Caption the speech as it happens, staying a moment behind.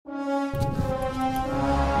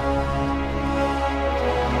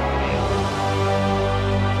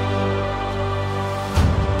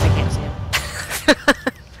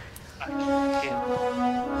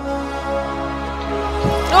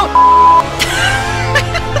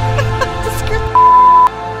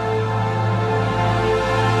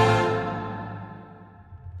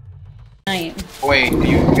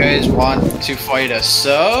guys want to fight a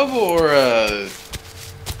sub or a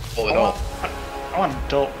full adult? I want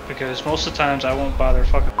adult because most of the times I won't bother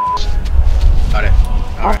fucking. Got it.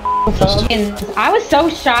 Alright. I was so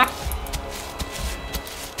shocked.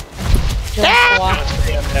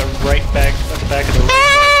 Right back at the back of the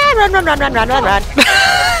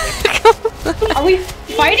run. Are we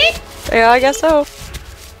fighting? Yeah, I guess so.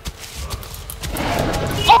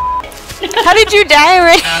 How did you die,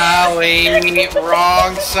 Ray? Ally,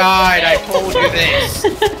 wrong side. I told you this.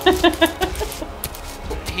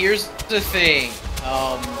 Here's the thing.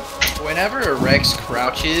 Whenever a Rex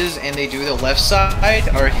crouches and they do the left side,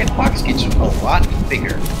 our hitbox gets a lot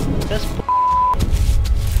bigger. That's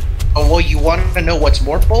oh, well, you want to know what's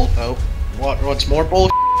more bull? Oh, what's more bull?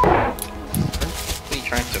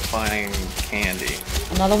 Trying to find candy.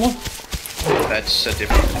 Another one? That's a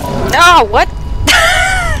different. No, what?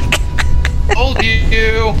 Told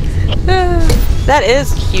you. That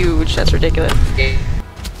is huge. That's ridiculous.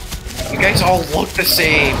 You guys all look the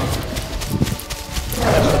same.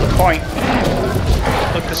 That's the point.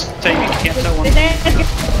 Look the same. You can't tell one.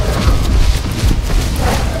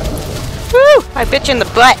 Woo! I bit you in the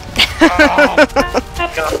butt.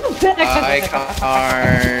 I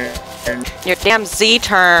can't. Your damn Z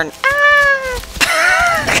turn.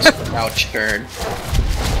 Ouch turn.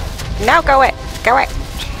 No, go away. Go away.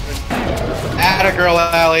 That a girl,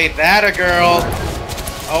 Ally. That a girl.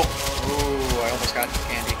 Oh, ooh, I almost got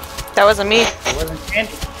candy. That wasn't me. It wasn't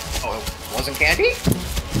candy. Oh, it wasn't candy?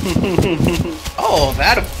 Oh,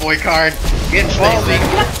 that a boy card. Getting ballsy.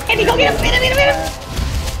 Candy, go get him! Get him!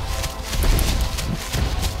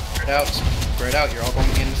 Spread out. You're all going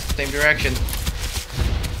in the same direction.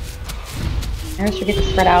 I always forget to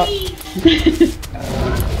spread out.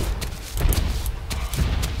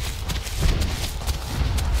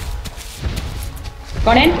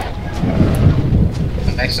 Going in?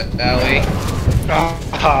 Nice, Ally.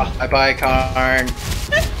 Bye-bye, Karn.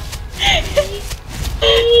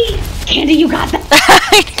 Candy, you got that!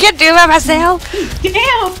 I can't do it by myself.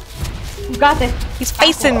 Damn! You got this. He's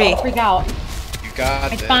facing me. Freak out. You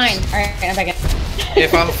got It's this. fine. Alright, I'm back in.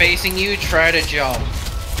 If I'm facing you, try to jump.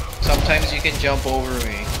 Sometimes you can jump over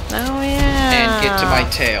me. Oh yeah. And get to my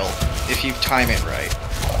tail, if you time it right.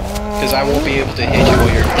 Because I won't be able to hit you while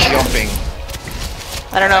you're jumping.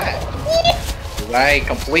 I don't know. I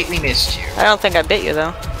completely missed you. I don't think I bit you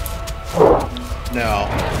though. No.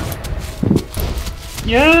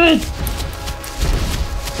 Yes!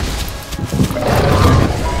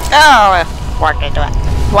 Oh, walked into it.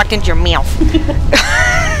 Walked into your mouth.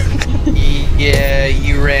 Yeah,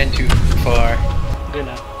 you ran too far. Good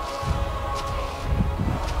enough.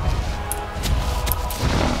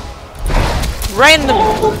 Right in the.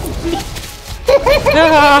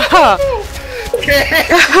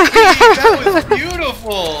 That was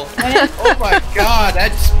beautiful! Oh my god,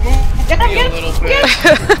 that spooked me a little bit.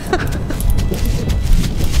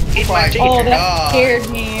 Oh my that god. scared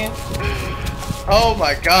me. Oh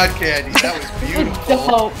my god, Candy, that was beautiful.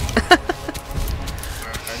 Dope.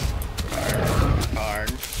 Karn.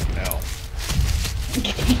 No.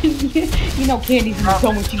 You know Candy's in the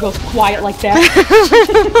zone when she goes quiet like that.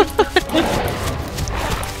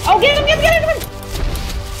 Oh, get him!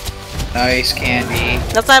 Nice, Candy.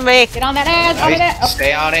 That's not me. Get on that ass! On that ass!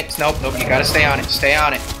 Stay on it. Nope, you gotta stay on it. Stay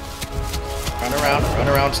on it. Run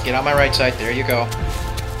around. Get on my right side. There you go.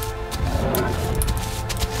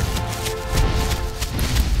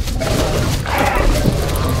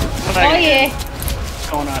 Oh yeah! What's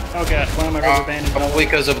going on? Oh god, one of my rubber bands. Probably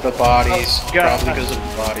because of the bodies. Oh, God. Probably because of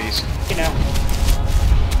the bodies. You know.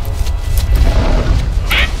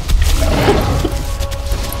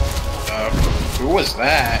 Who was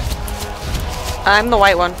that? I'm the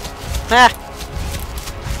white one. Ah.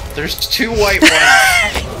 There's two white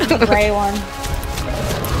ones. The gray one.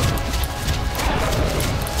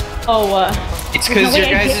 Oh, It's because your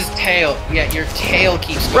guys' tail. Yeah, your tail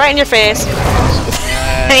keeps. Right in your face.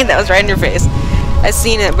 Hey, that was right in your face. I've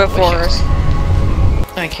seen it before.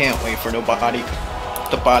 I can't wait for the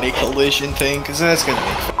body collision thing, because that's gonna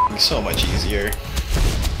make f***ing so much easier.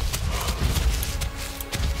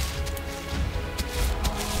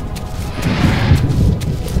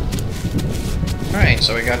 Alright,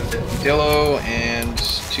 so we got Dilo and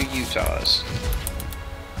 2 Utahs.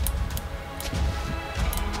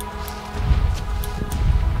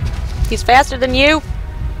 He's faster than you.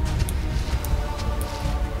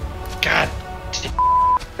 God.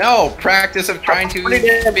 No, practice of trying to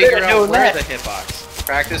figure out where the hitbox.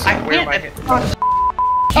 Practice of where my hitbox.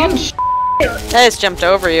 I just jumped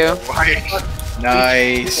over you.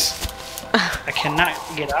 Nice. I cannot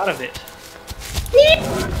get out of it.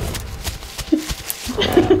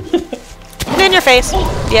 In your face.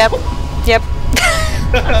 Yep. Yep.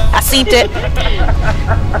 I seen it.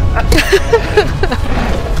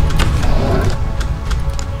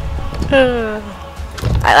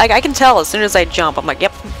 I can tell as soon as I jump. I'm like,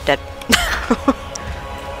 yep, dead.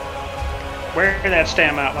 Wear that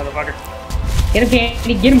stam out, motherfucker. Get him,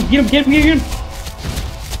 Candy. Get him, get him, get him, get him.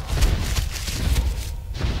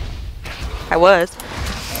 I was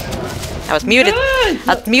muted. Good.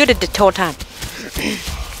 I was muted the whole time.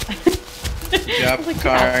 Good job,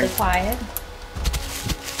 Karn. Quiet.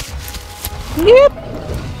 Yep.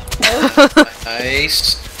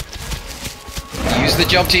 Nice. Use the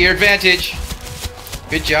jump to your advantage.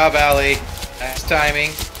 Good job, Ally. Nice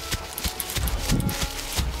timing.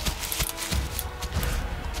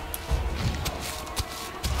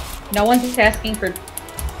 No one's asking for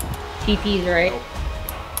TPs, right? Nope.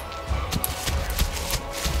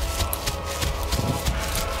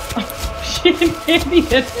 Oh shit, Candy,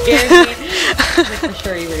 that scared me. I'm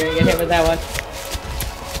sure you were gonna get hit with that one.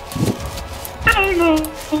 I don't know.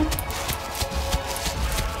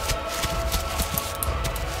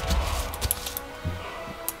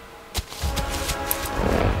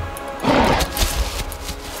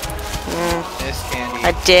 Miss Candy.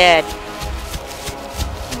 I did.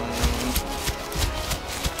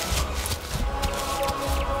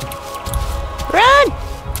 Run!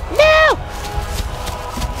 No!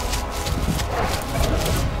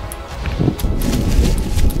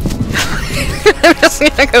 I'm just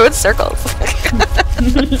gonna go in circles.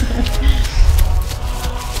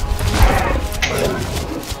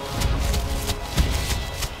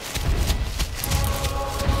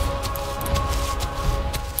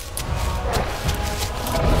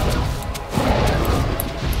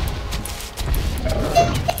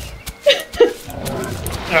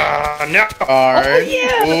 No. Karn. Oh,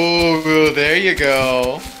 yeah. Ooh, there you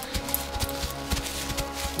go.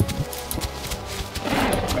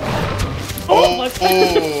 Oh,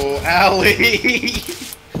 Ally.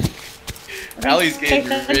 Ally's getting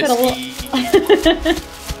risky. No, you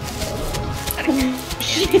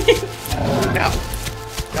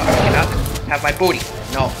cannot have my booty.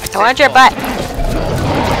 No, I want your butt.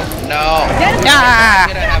 No. Ah!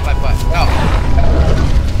 You cannot have my butt. No.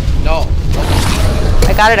 No.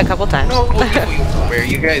 I got it a couple times. No. Where are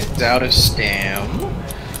you guys out of stam?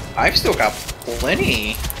 I've still got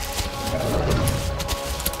plenty.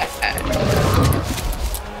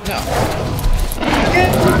 No.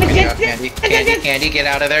 Good job, Candy. Candy, get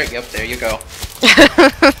out of there. Yep, there you go.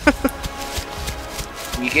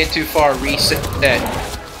 You get too far, reset.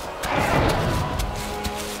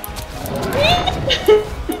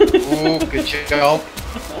 Ooh, good job.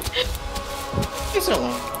 It's not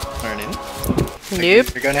learning.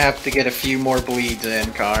 Nope. You're gonna have to get a few more bleeds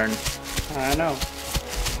in, Karn. I know.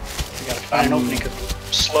 You gotta find an opening, 'cause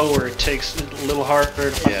slower it takes a little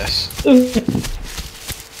harder to find. Yes.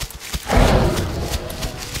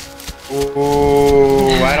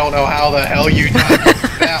 Ooh, I don't know how the hell you done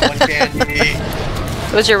that one, Candy.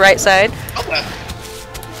 It was your right side.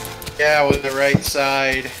 Yeah, it was the right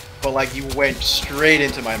side, but like you went straight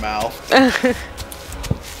into my mouth.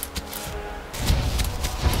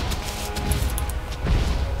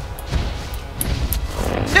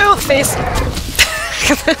 No, the face.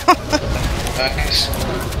 Nice.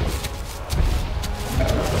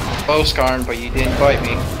 Close, Karn, but you didn't bite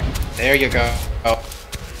me. There you go. Oh.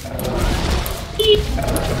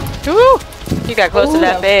 Ooh, you got close to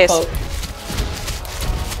that face.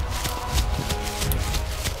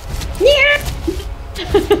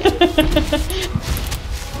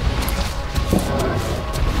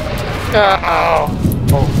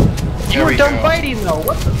 You were done biting though.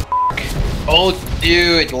 What the? Oh,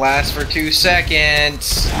 dude, it lasts for 2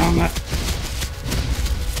 seconds.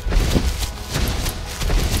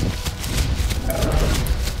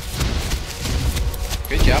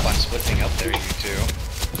 Good job on splitting up there, you two.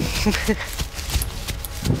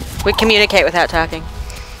 We communicate without talking.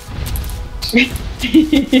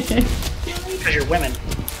 Because you're women.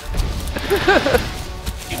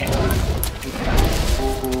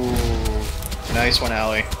 Ooh, nice one,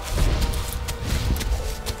 Ally.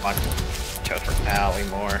 Come on, shout for Ally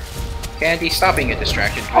more. Candy, stop being a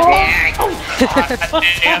distraction. God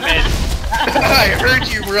damn it! I heard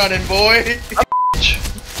you running, boy.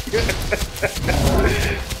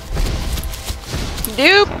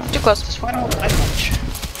 Nope, too close. That's why I don't like much.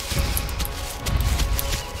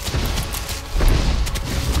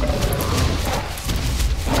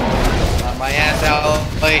 On my ass,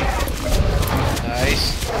 Ally.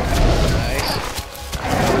 Nice. Nice.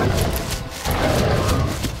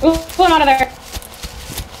 Ooh, pull him out of there.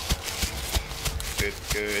 Good,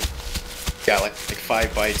 good. Got like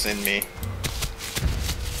 5 bites in me.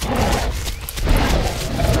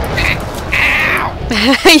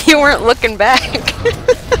 You weren't looking back.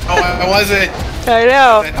 Oh, I wasn't. I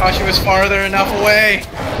know. I thought she was farther enough away.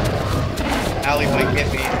 Ally might get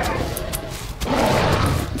me.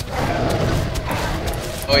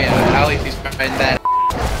 Oh yeah, Ally's behind that.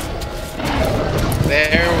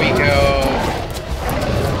 There we go.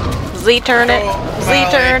 Z-turn it. Oh,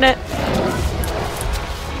 Z-turn it.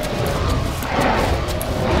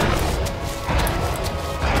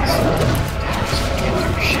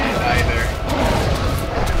 Can't do shit either.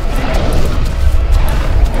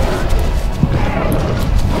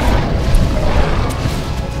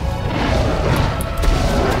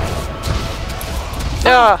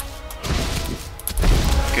 Ugh.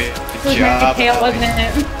 Good It was job. my tail, wasn't it?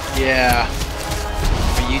 Yeah.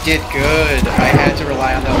 But you did good. I had to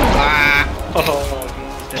rely on the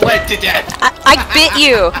bled to death. I bit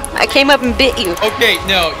you. I came up and bit you. Okay,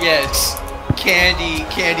 no, yes. Candy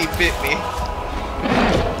bit me.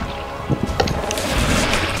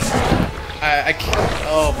 I can't.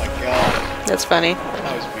 Oh my god. That's funny.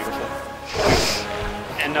 That was beautiful.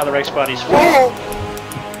 And now the Rex body's full.